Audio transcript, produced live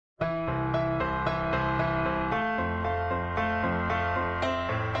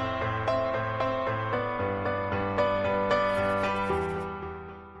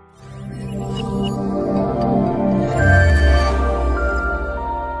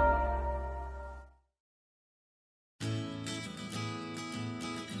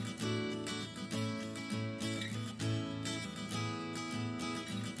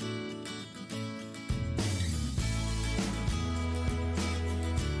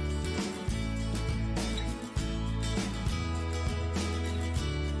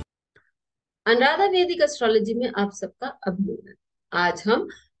अनुराधा वैदिक एस्ट्रोलॉजी में आप सबका अभिनंदन। आज हम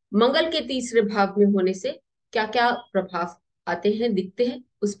मंगल के तीसरे भाव में होने से क्या क्या प्रभाव आते हैं, दिखते हैं,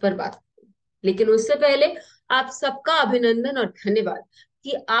 उस पर बात करेंगे। लेकिन उससे पहले आप सबका अभिनंदन और धन्यवाद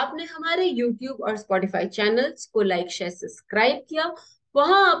कि आपने हमारे YouTube और Spotify चैनल्स को लाइक, शेयर, सब्सक्राइब किया।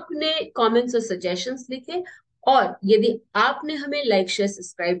 वहां अपने कमेंट्स और सजेशंस लिखे। और यदि आपने हमें लाइक, शेयर,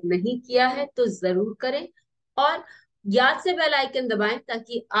 सब्सक्राइब नहीं किया है तो जरूर करें। और याद से बेल आइकन दबाएं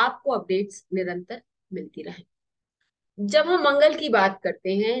ताकि आपको अपडेट्स निरंतर मिलती रहे। जब हम मंगल की बात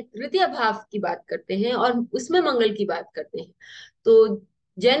करते हैं, तृतीय भाव की बात करते हैं और उसमें मंगल की बात करते हैं, तो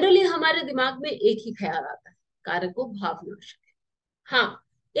जनरली हमारे दिमाग में एक ही ख्याल आता है, कारको भावनाश। हाँ,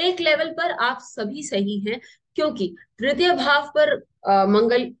 एक लेवल पर आप सभी सही हैं, क्योंकि तृतीय भाव पर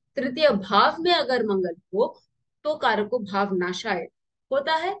मंगल, तृतीय भाव में अगर मंगल हो तो कारको भाव नाशाय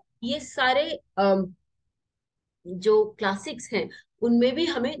होता है। ये सारे जो क्लासिक्स हैं उनमें भी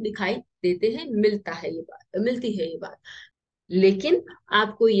हमें दिखाई देते हैं, मिलता है ये बात, मिलती है ये बात। लेकिन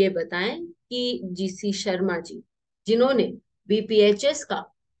आपको ये बताएं कि जीसी शर्मा जी, जिन्होंने बीपीएचएस का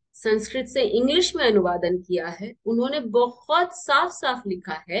संस्कृत से इंग्लिश में अनुवादन किया है, उन्होंने बहुत साफ साफ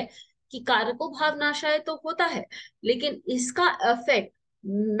लिखा है कि कारको भावनाशाय तो होता है, लेकिन इसका इफेक्ट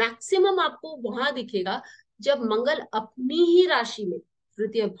मैक्सिमम आपको वहां दिखेगा जब मंगल अपनी ही राशि में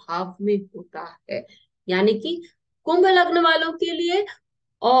तृतीय भाव में होता है। यानी कि कुंभ लग्न वालों के लिए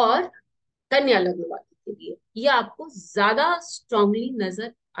और कन्या लग्न वालों के लिए ये आपको ज्यादा स्ट्रांगली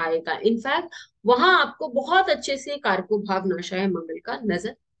नजर आएगा। इनफैक्ट वहां आपको बहुत अच्छे से कारको भाव नाशाय मंगल का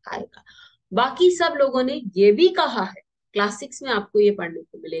नजर आएगा। बाकी सब लोगों ने ये भी कहा है, क्लासिक्स में आपको ये पढ़ने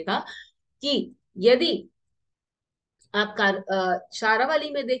को मिलेगा कि यदि आप शारावाली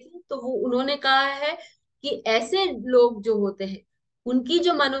में देखें तो वो उन्होंने कहा है कि ऐसे लोग जो होते हैं उनकी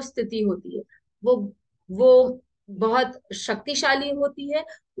जो मनोस्थिति होती है वो वो बहुत शक्तिशाली होती है।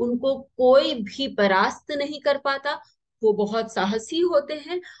 उनको कोई भी परास्त नहीं कर पाता। वो बहुत साहसी होते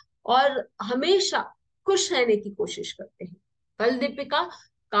हैं और हमेशा खुश रहने की कोशिश करते हैं। कल दीपिका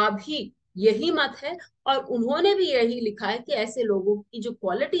का भी यही मत है और उन्होंने भी यही लिखा है कि ऐसे लोगों की जो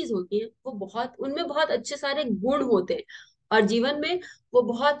क्वालिटीज होती हैं वो बहुत, उनमें बहुत अच्छे सारे गुण होते हैं और जीवन में वो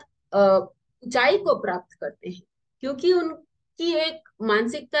बहुत ऊंचाई को प्राप्त करते हैं, क्योंकि उनकी एक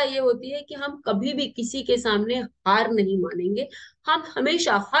मानसिकता ये होती है कि हम कभी भी किसी के सामने हार नहीं मानेंगे। हम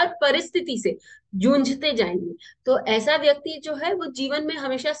हमेशा हर परिस्थिति से जूझते जाएंगे। तो ऐसा व्यक्ति जो है वो जीवन में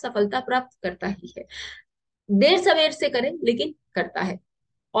हमेशा सफलता प्राप्त करता ही है। देर सवेर से करे लेकिन करता है।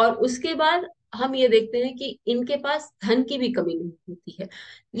 और उसके बाद हम ये देखते हैं कि इनके पास धन की भी कमी नहीं होती है।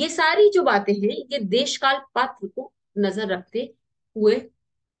 ये सारी जो बातें हैं ये देश काल पात्र को नजर रखते हुए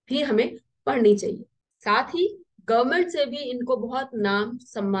भी हमें पढ़नी चाहिए। साथ ही गवर्नमेंट से भी इनको बहुत नाम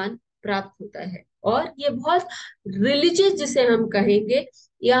सम्मान प्राप्त होता है। और ये बहुत रिलीजियस जिसे हम कहेंगे,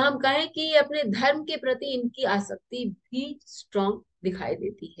 या हम कहें कि ये अपने धर्म के प्रति इनकी आसक्ति भी स्ट्रांग दिखाई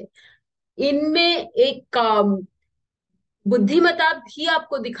देती है। इनमें एक बुद्धिमत्ता भी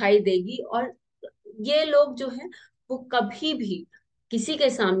आपको दिखाई देगी। और ये लोग जो है वो कभी भी किसी के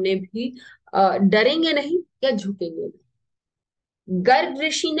सामने भी डरेंगे नहीं या झुकेंगे नहीं। गर्ग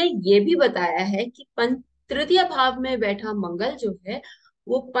ऋषि ने ये भी बताया है कि तृतीय भाव में बैठा मंगल जो है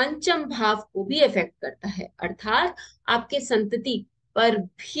वो पंचम भाव को भी इफेक्ट करता है, अर्थात आपके संतति पर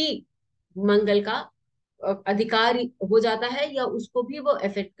भी मंगल का अधिकार हो जाता है या उसको भी वो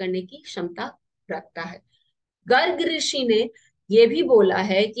इफेक्ट करने की क्षमता रखता है। गर्ग ऋषि ने यह भी बोला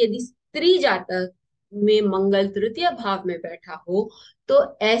है कि यदि स्त्री जातक में मंगल तृतीय भाव में बैठा हो तो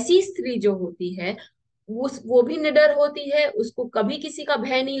ऐसी स्त्री जो होती है वो भी निडर होती है, उसको कभी किसी का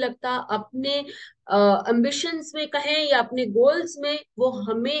भय नहीं लगता। अपने अम्बिशंस में कहें या अपने गोल्स में वो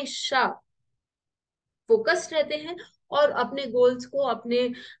हमेशा फोकस्ड रहते हैं और अपने गोल्स को,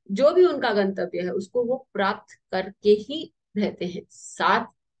 अपने जो भी उनका गंतव्य है उसको वो प्राप्त करके ही रहते हैं। साथ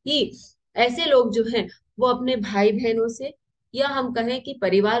ही ऐसे लोग जो हैं वो अपने भाई बहनों से या हम कहें कि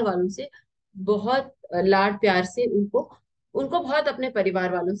परिवार वालों से बहुत लाड प्यार से उनको उनको बहुत अपने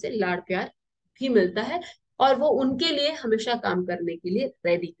परिवार वालों से लाड प्यार भी मिलता है और वो उनके लिए हमेशा काम करने के लिए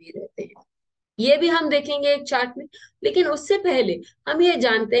रेडी भी रहते हैं। ये भी हम देखेंगे एक चार्ट में। लेकिन उससे पहले हम ये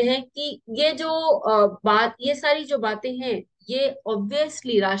जानते हैं कि ये जो बात, ये सारी जो बातें हैं ये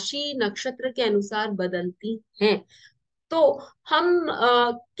ऑब्वियसली राशि नक्षत्र के अनुसार बदलती हैं। तो हम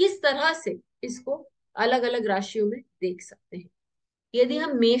किस तरह से इसको अलग अलग राशियों में देख सकते हैं। यदि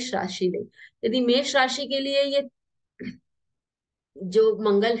हम मेष राशि लें, यदि मेष राशि के लिए ये जो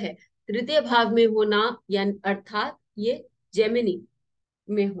मंगल है तृतीय भाव में होना, या अर्थात ये जेमिनी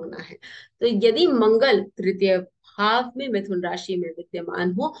में होना है, तो यदि मंगल तृतीय भाव में मिथुन राशि में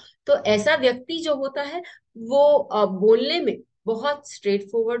विद्यमान हो तो ऐसा व्यक्ति जो होता है वो बोलने में बहुत स्ट्रेट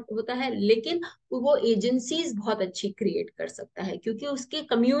फॉरवर्ड होता है, लेकिन वो एजेंसीज बहुत अच्छी क्रिएट कर सकता है, क्योंकि उसके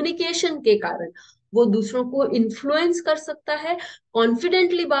कम्युनिकेशन के कारण वो दूसरों को इन्फ्लुएंस कर सकता है,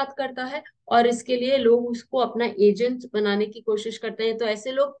 कॉन्फिडेंटली बात करता है, और इसके लिए लोग उसको अपना एजेंट बनाने की कोशिश करते हैं। तो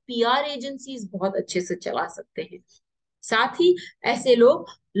ऐसे लोग पीआर एजेंसीज बहुत अच्छे से चला सकते हैं। साथ ही ऐसे लोग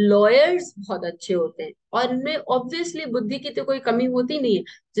लॉयर्स बहुत अच्छे होते हैं, और इनमें ऑब्वियसली बुद्धि की तो कोई कमी होती नहीं है,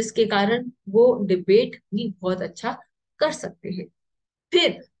 जिसके कारण वो डिबेट भी बहुत अच्छा कर सकते हैं।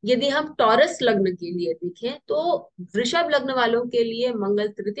 फिर यदि हम टॉरस लग्न के लिए देखें, तो वृषभ लग्न वालों के लिए मंगल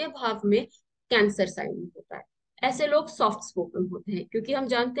तृतीय भाव में कैंसर साइन में होता है। ऐसे लोग सॉफ्ट स्पोकन होते हैं, क्योंकि हम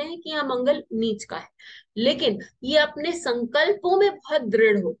जानते हैं कि यहाँ मंगल नीच का है, लेकिन ये अपने संकल्पों में बहुत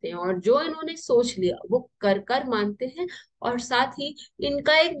दृढ़ होते हैं, और जो इन्होंने सोच लिया वो कर कर मानते हैं। और साथ ही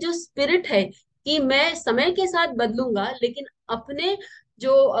इनका एक जो स्पिरिट है कि मैं समय के साथ बदलूंगा, लेकिन अपने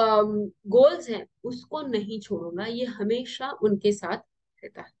जो गोल्स हैं उसको नहीं छोड़ूंगा, ये हमेशा उनके साथ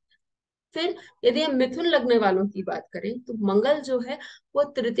रहता है। फिर यदि हम मिथुन लग्न वालों की बात करें, तो मंगल जो है वो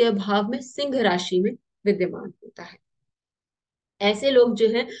तृतीय भाव में सिंह राशि में विद्यमान होता है। ऐसे लोग जो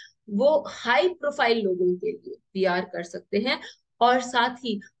हैं वो हाई प्रोफाइल लोगों के लिए पीआर कर सकते हैं, और साथ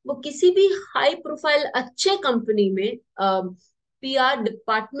ही वो किसी भी हाई प्रोफाइल अच्छे कंपनी में पीआर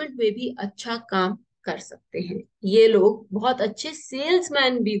डिपार्टमेंट में भी अच्छा काम कर सकते हैं। ये लोग बहुत अच्छे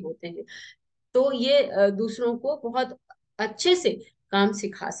सेल्समैन भी होते हैं, तो ये दूसरों को बहुत अच्छे से काम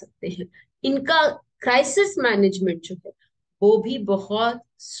सिखा सकते हैं। इनका क्राइसिस मैनेजमेंट जो है वो भी बहुत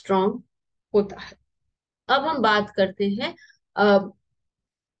स्ट्रांग होता है। अब हम बात करते हैं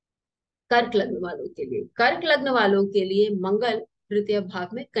कर्क लग्न वालों के लिए। कर्क लग्न वालों के लिए मंगल तृतीय भाव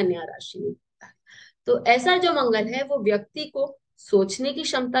में कन्या राशि में होता है। तो ऐसा जो मंगल है वो व्यक्ति को सोचने की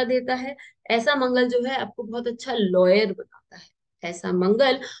क्षमता देता है। ऐसा मंगल जो है आपको बहुत अच्छा लॉयर बनाता है। ऐसा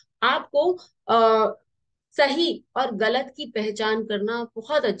मंगल आपको सही और गलत की पहचान करना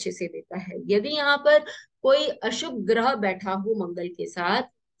बहुत अच्छे से देता है। यदि यहाँ पर कोई अशुभ ग्रह बैठा हो मंगल के साथ,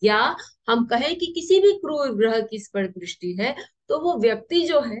 या हम कहें कि किसी भी क्रूर ग्रह की इस पर दृष्टि है, तो वो व्यक्ति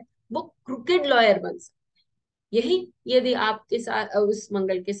जो है वो क्रिकेट लॉयर बन सकता है। यही यदि आपके साथ उस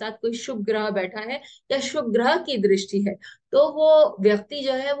मंगल के साथ कोई शुभ ग्रह बैठा है या शुभ ग्रह की दृष्टि है, तो वो व्यक्ति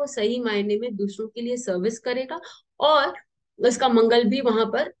जो है वो सही मायने में दूसरों के लिए सर्विस करेगा, और उसका मंगल भी वहां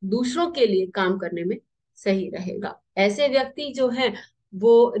पर दूसरों के लिए काम करने में सही रहेगा। ऐसे व्यक्ति जो है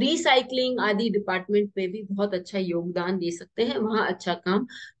वो रिसाइकलिंग आदि डिपार्टमेंट में भी बहुत अच्छा योगदान दे सकते हैं, वहां अच्छा काम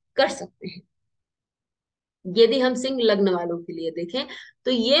कर सकते हैं। यदि हम सिंह लग्न वालों के लिए देखें,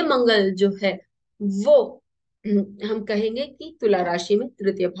 तो ये मंगल जो है वो हम कहेंगे कि तुला राशि में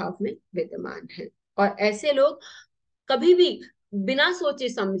तृतीय भाव में विद्यमान है। और ऐसे लोग कभी भी बिना सोचे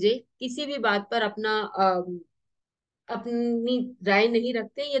समझे किसी भी बात पर अपनी राय नहीं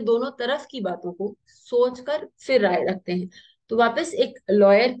रखते। ये दोनों तरफ की बातों को सोचकर फिर राय रखते हैं। तो वापस एक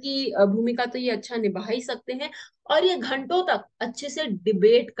लॉयर की भूमिका तो ये अच्छा निभा ही सकते हैं, और ये घंटों तक अच्छे से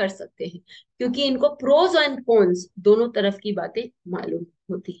डिबेट कर सकते हैं, क्योंकि इनको प्रोज एंड कॉन्स दोनों तरफ की बातें मालूम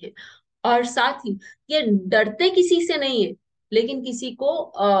होती हैं। और साथ ही ये डरते किसी से नहीं है, लेकिन किसी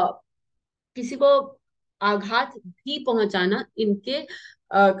को आघात भी पहुंचाना इनके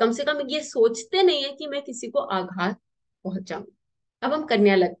कम से कम ये सोचते नहीं है कि मैं किसी को आघात पहुंचाऊं। अब हम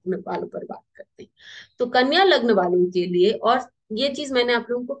कन्या लग्न वालों पर बात करते हैं। तो कन्या लग्न वालों के लिए, और ये चीज मैंने आप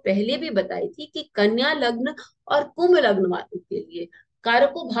लोगों को पहले भी बताई थी कि कन्या लग्न और कुंभ लग्न वालों के लिए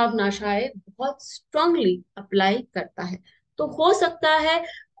कारको भाव नाशाय बहुत स्ट्रांगली अप्लाई करता है। तो हो सकता है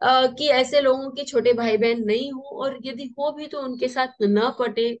कि ऐसे लोगों के छोटे भाई बहन नहीं हो, और यदि हो भी तो उनके साथ न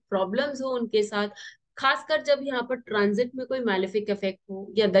पटे, प्रॉब्लम्स हो उनके साथ, खासकर जब यहाँ पर ट्रांजिट में कोई मैलेफिक इफेक्ट हो,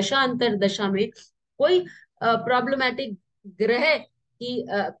 या दशा अंतर दशा में कोई प्रॉब्लमेटिक ग्रह की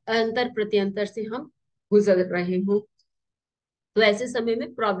अंतर प्रत्यंतर से हम गुजर रहे हों। तो ऐसे समय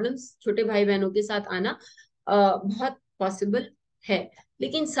में प्रॉब्लम्स छोटे भाई बहनों के साथ आना बहुत पॉसिबल है।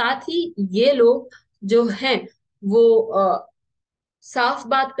 लेकिन साथ ही ये लोग जो हैं वो साफ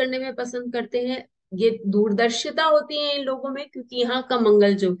बात करने में पसंद करते हैं। ये दूरदर्शिता होती है इन लोगों में, क्योंकि यहाँ का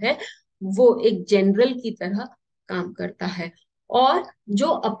मंगल जो है वो एक जनरल की तरह काम करता है, और जो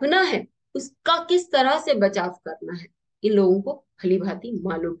अपना है उसका किस तरह से बचाव करना है इन लोगों को भली भांति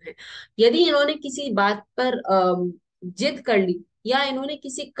मालूम है। यदि इन्होंने किसी बात पर जिद कर ली, या इन्होंने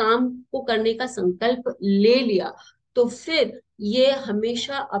किसी काम को करने का संकल्प ले लिया, तो फिर ये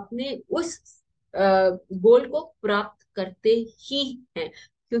हमेशा अपने उस गोल को प्राप्त करते ही हैं,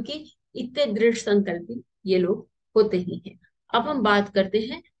 क्योंकि इतने दृढ़ संकल्पी ये लोग होते ही हैं। अब हम बात करते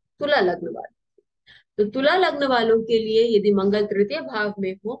हैं तुला लग्न वाले। तो तुला लग्न वालों के लिए यदि मंगल तृतीय भाव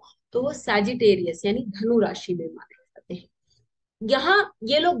में हो, तो वो सैजिटेरियस यानी धनु राशि में माने जाते हैं। यहाँ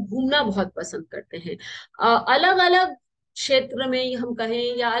ये लोग घूमना बहुत पसंद करते हैं, अलग अलग क्षेत्र में हम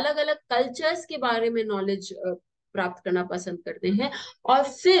कहें या अलग अलग कल्चर्स के बारे में नॉलेज प्राप्त करना पसंद करते हैं। और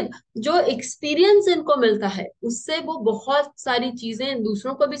फिर जो एक्सपीरियंस इनको मिलता है उससे वो बहुत सारी चीजें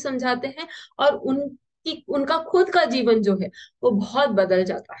दूसरों को भी समझाते हैं, और उनकी उनका खुद का जीवन जो है वो बहुत बदल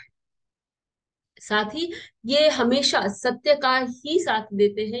जाता है। साथ ही ये हमेशा सत्य का ही साथ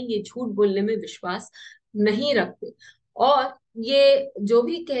देते हैं, ये झूठ बोलने में विश्वास नहीं रखते। और ये जो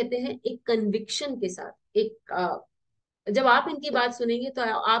भी कहते हैं एक कन्विक्शन के साथ, एक जब आप इनकी बात सुनेंगे तो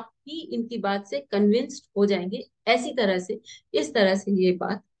आप ही इनकी बात से कन्विंस्ड हो जाएंगे, ऐसी तरह से, इस तरह से ये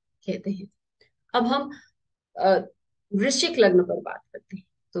बात कहते हैं। अब हम अ, वृश्चिक लग्न पर बात करते हैं।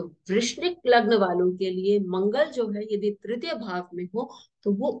 तो वृश्चिक लग्न वालों के लिए मंगल जो है यदि तृतीय भाव में हो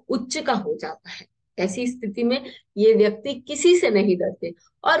तो वो उच्च का हो जाता है। ऐसी स्थिति में ये व्यक्ति किसी से नहीं डरते।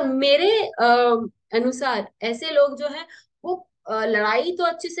 और मेरे अनुसार ऐसे लोग जो है वो लड़ाई तो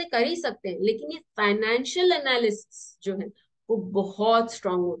अच्छे से कर ही सकते हैं, लेकिन ये फाइनेंशियल एनालिस्ट जो है वो बहुत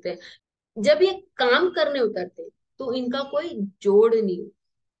स्ट्रांग होते हैं। जब ये काम करने उतरते हैं तो इनका कोई जोड़ नहीं होता।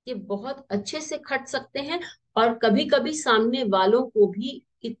 ये बहुत अच्छे से खट सकते हैं, और कभी कभी सामने वालों को भी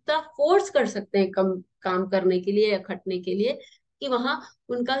इतना फोर्स कर सकते हैं कम काम करने के लिए या खटने के लिए, कि वहां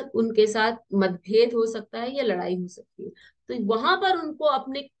उनका उनके साथ मतभेद हो सकता है या लड़ाई हो सकती है। तो वहां पर उनको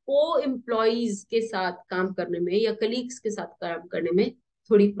अपने को एम्प्लॉइज के साथ काम करने में या कलीग्स के साथ काम करने में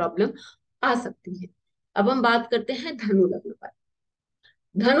थोड़ी प्रॉब्लम आ सकती है। अब हम बात करते हैं धनु लग्न पर।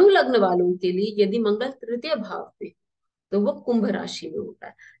 धनु लग्न वालों के लिए यदि मंगल तृतीय भाव में तो वो कुंभ राशि में होता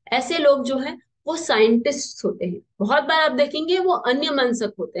है। ऐसे लोग जो हैं वो साइंटिस्ट होते हैं। बहुत बार आप देखेंगे वो अन्य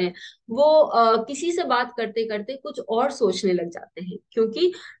मनसक होते हैं। वो किसी से बात करते करते कुछ और सोचने लग जाते हैं, क्योंकि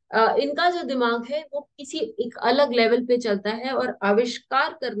इनका जो दिमाग है वो किसी एक अलग लेवल पे चलता है, और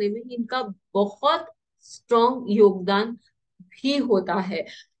आविष्कार करने में इनका बहुत स्ट्रॉन्ग योगदान भी होता है।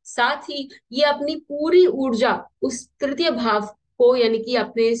 साथ ही ये अपनी पूरी ऊर्जा उस तृतीय भाव को यानी कि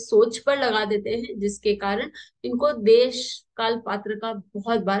अपने सोच पर लगा देते हैं, जिसके कारण इनको देश काल पात्र का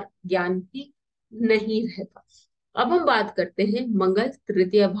बहुत बार ज्ञान भी नहीं रहता। अब हम बात करते हैं मंगल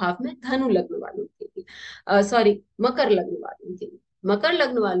तृतीय भाव में धनु लग्न वालों के लिए, सॉरी, मकर लग्न वालों के लिए। मकर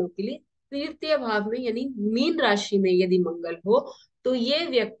लग्न वालों के लिए तृतीय भाव में यानी मीन राशि में यदि मंगल हो तो ये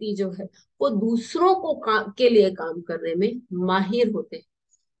व्यक्ति जो है वो दूसरों को के लिए काम करने में माहिर होते हैं।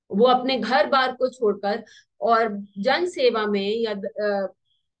 वो अपने घर बार को छोड़कर और जन सेवा में या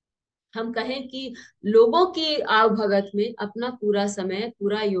हम कहें कि लोगों की आवभगत में अपना पूरा समय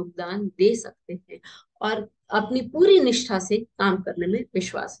पूरा योगदान दे सकते हैं, और अपनी पूरी निष्ठा से काम करने में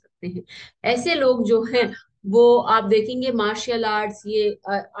विश्वास रखते हैं। ऐसे लोग जो हैं वो आप देखेंगे मार्शल आर्ट्स ये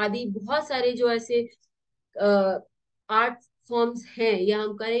आदि बहुत सारे जो ऐसे आर्ट फॉर्म्स हैं, या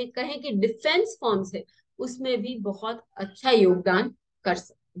हम कहें कहें कि डिफेंस फॉर्म्स है, उसमें भी बहुत अच्छा योगदान कर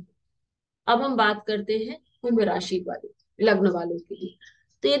सकते हैं। अब हम बात करते हैं कुंभ राशि वाले लग्न वालों के लिए।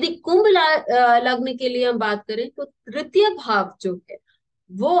 तो यदि लग्न के लिए हम बात करें तो तृतीय भाव जो है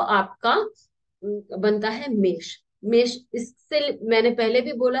वो आपका बनता है मेष। मेष, इससे मैंने पहले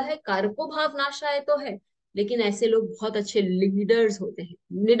भी बोला है कारको भाव नाशाय तो है, लेकिन ऐसे लोग बहुत अच्छे लीडर्स होते हैं,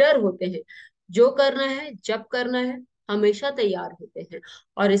 निडर होते हैं। जो करना है जब करना है हमेशा तैयार होते हैं,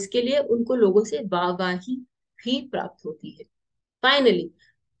 और इसके लिए उनको लोगों से वाहवाही भी प्राप्त होती है। फाइनली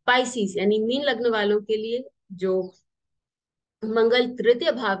पाइसिस यानी मीन लग्न वालों के लिए जो मंगल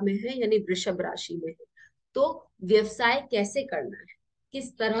तृतीय भाव में है यानी वृषभ राशि में है, तो व्यवसाय कैसे करना है,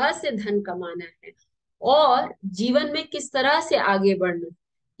 किस तरह से धन कमाना है, और जीवन में किस तरह से आगे बढ़ना है,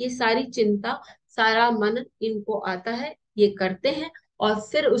 ये सारी चिंता, सारा मन इनको आता है, ये करते हैं और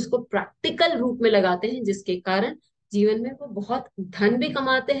फिर उसको प्रैक्टिकल रूप में लगाते हैं, जिसके कारण जीवन में वो बहुत धन भी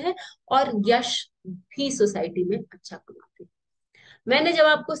कमाते हैं और यश भी सोसाइटी में अच्छा कमाते हैं। मैंने जब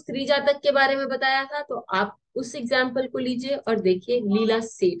आपको स्त्री जातक के बारे में बताया था तो आप उस एग्जाम्पल को लीजिए और देखिए लीला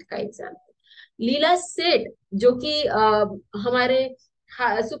सेठ का एग्जाम्पल। लीला सेठ जो कि हमारे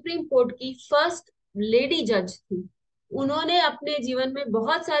सुप्रीम कोर्ट की फर्स्ट लेडी जज थी, उन्होंने अपने जीवन में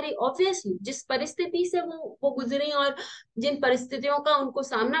बहुत सारी, ऑब्वियसली जिस परिस्थिति से वो गुजरी और जिन परिस्थितियों का उनको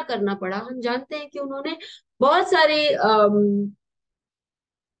सामना करना पड़ा, हम जानते हैं कि उन्होंने बहुत सारे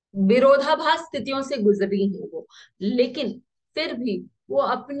विरोधाभास स्थितियों से गुजरी है वो, लेकिन फिर भी वो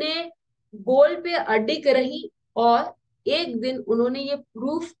अपने गोल पे अडिग रही। और एक दिन उन्होंने ये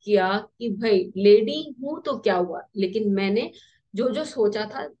प्रूफ किया कि भाई लेडी हूं तो क्या हुआ, लेकिन मैंने जो जो सोचा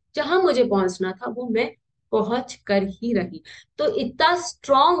था, जहां मुझे पहुंचना था वो मैं पहुंच कर ही रही। तो इतना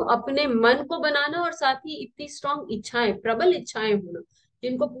स्ट्रांग अपने मन को बनाना और साथ ही इतनी स्ट्रांग इच्छाएं, प्रबल इच्छाएं होना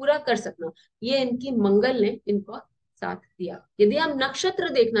जिनको पूरा कर सकना, ये इनकी मंगल ने इनको साथ दिया। यदि हम नक्षत्र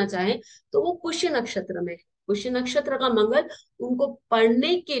देखना चाहें तो वो पुष्य नक्षत्र में है। पुष्य नक्षत्र का मंगल उनको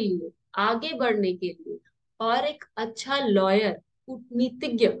पढ़ने के लिए, आगे बढ़ने के लिए और एक अच्छा लॉयर,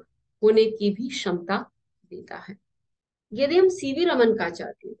 कूटनीतिज्ञ होने की भी क्षमता देता है। यदि हम सीवी रमन का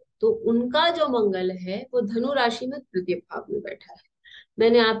चाहते हैं तो उनका जो मंगल है वो धनु राशि में तृतीय भाव में बैठा है।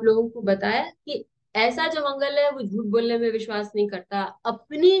 मैंने आप लोगों को बताया कि ऐसा जो मंगल है वो झूठ बोलने में विश्वास नहीं करता,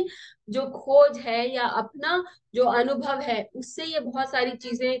 अपनी जो खोज है या अपना जो अनुभव है उससे ये बहुत सारी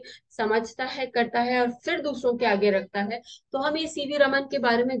चीजें समझता है, करता है और फिर दूसरों के आगे रखता है। तो हम ये सीवी रमन के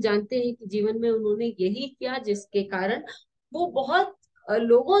बारे में जानते हैं कि जीवन में उन्होंने यही किया जिसके कारण वो बहुत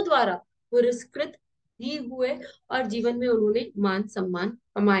लोगों द्वारा पुरस्कृत भी हुए और जीवन में उन्होंने मान सम्मान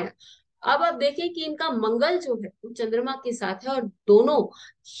कमाया। अब आप देखें कि इनका मंगल जो है वो चंद्रमा के साथ है और दोनों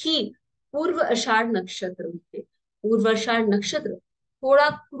ही पूर्व आषाढ़ नक्षत्र में थे। पूर्व आषाढ़ नक्षत्र थोड़ा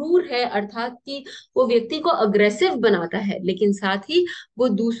क्रूर है, अर्थात कि वो व्यक्ति को अग्रेसिव बनाता है, लेकिन साथ ही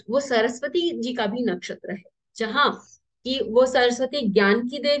वो सरस्वती जी का भी नक्षत्र है, जहाँ कि वो सरस्वती ज्ञान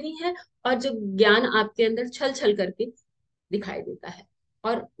की देवी है और जो ज्ञान आपके अंदर छल छल करके दिखाई देता है।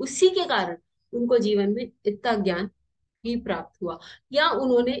 और उसी के कारण उनको जीवन में इतना ज्ञान भी प्राप्त हुआ या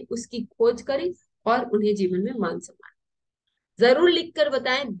उन्होंने उसकी खोज करी और उन्हें जीवन में मान सम्मान। जरूर लिख कर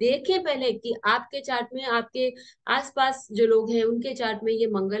बताएं, देखें पहले कि आपके चार्ट में, आपके आसपास जो लोग हैं उनके चार्ट में ये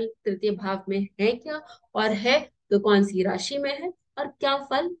मंगल तृतीय भाव में है क्या, और है तो कौन सी राशि में है और क्या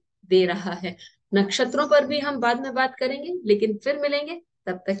फल दे रहा है। नक्षत्रों पर भी हम बाद में बात करेंगे, लेकिन फिर मिलेंगे,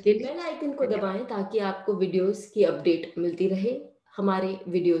 तब तक के लिए बेल आइकन को धन्यवाद। दबाएं ताकि आपको वीडियोस की अपडेट मिलती रहे। हमारे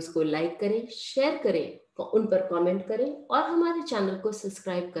वीडियोस को लाइक करें, शेयर करें, उन पर कमेंट करें और हमारे चैनल को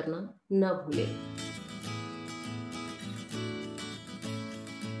सब्सक्राइब करना न भूलें।